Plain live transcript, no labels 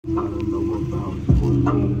You don't only one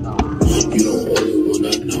I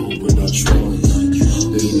know, but I trust.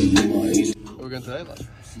 Baby, you my easy. What are we going today, lad?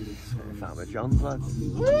 Farmer John's, lad.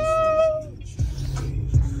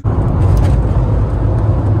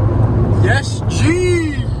 Yes,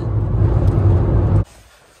 G!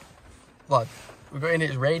 Lad, we got in,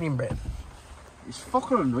 it's raining, bro. It's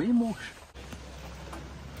fucking annoying, mush.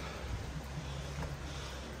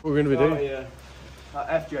 What are we going to be doing?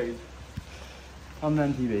 FJ's. On the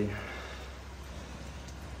MTV.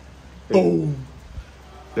 Boom!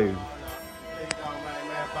 Boom.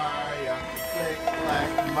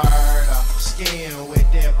 Skin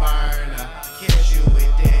with that burner, catch you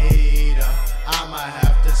with the heater. I'ma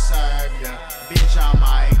have to serve ya, bitch. I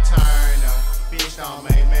might turn her, bitch. Don't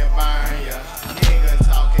make me burn ya. Nigga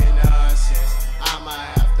talking nonsense, I'ma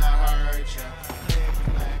have to hurt ya.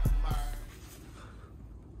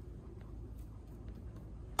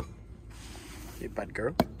 You bad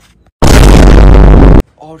girl.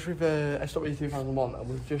 I was with SW 2001 and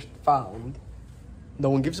we've just found no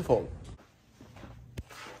one gives a fuck.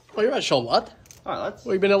 Oh, you're right, Sean, lad. Alright, lads.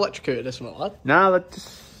 Well, you've been electrocuted or something, lad. Nah,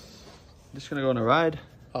 let's just gonna go on a ride.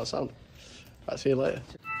 Oh, sound. Right, see you later.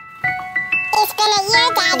 It's been a year,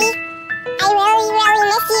 Daddy. I really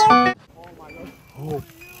miss you. Oh my god. Oh,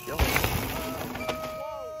 yo.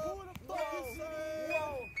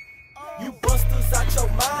 You busters out your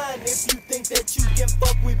mind if you think that you can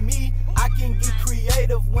fuck with me. I can get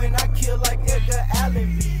creative when I kill like Edgar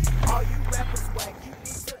Allan B. All you rappers whack, you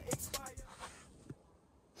need to expire.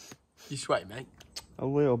 You sweaty, mate? A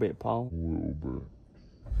little bit, pal.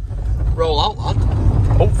 Roll out, lad.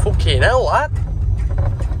 Oh, fucking hell, lad.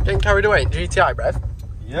 Getting carried away in GTI, bruv.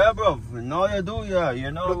 Yeah, bro. No, you do, yeah.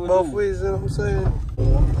 You know Look both ways, you know what I'm saying?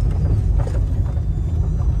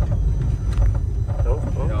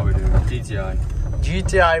 No, we do. GTI.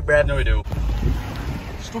 GTI, bruv. No, we do.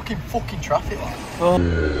 Stuck in fucking traffic, lad. Oh.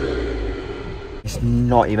 It's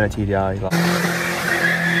not even a TDI.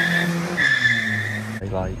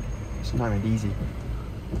 Like, it's not even easy.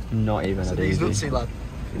 It's not even a These easy. nutsy, lad.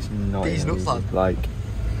 It's not These even nuts, easy. lad. Like,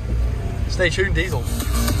 Stay tuned, Diesel. You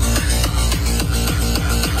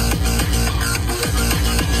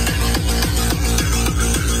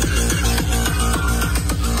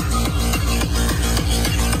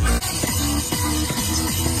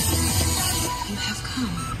have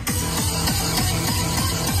come.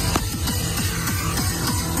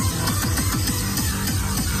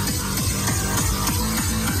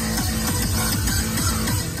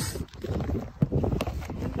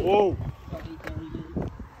 whoa.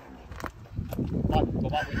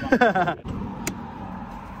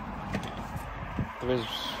 There is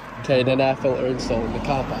an air filter installed in the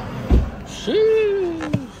car park.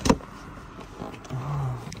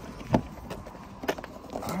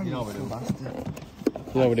 You know we do, bastard.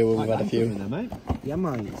 You know we do when we've had a few. Yeah,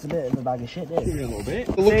 man, it's a bit of a bag of shit, dude. A little bit.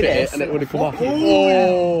 Look at it and it would have come off.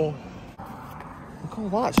 Oh! Look at all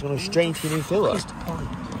that, it's going to strain to your new filler.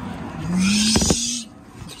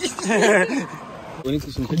 We need to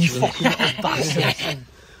see some pictures. You fucking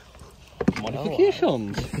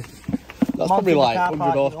modifications. That's probably like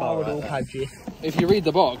 100 horsepower. Right there. If you read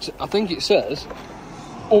the box, I think it says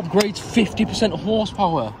upgrades 50%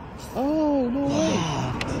 horsepower. Oh, no way.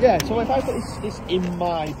 Yeah, so if I put this in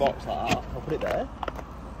my box like that, I'll put it there.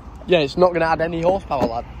 Yeah, it's not going to add any horsepower,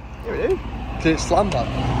 lad. Here it is. Because it's slammed, lad.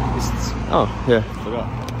 Oh, yeah, forgot.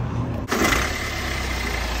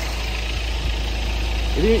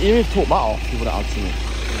 If you took that off, you would have had something.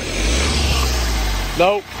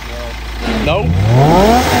 No. No.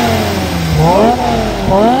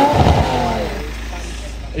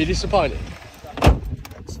 Are you disappointed?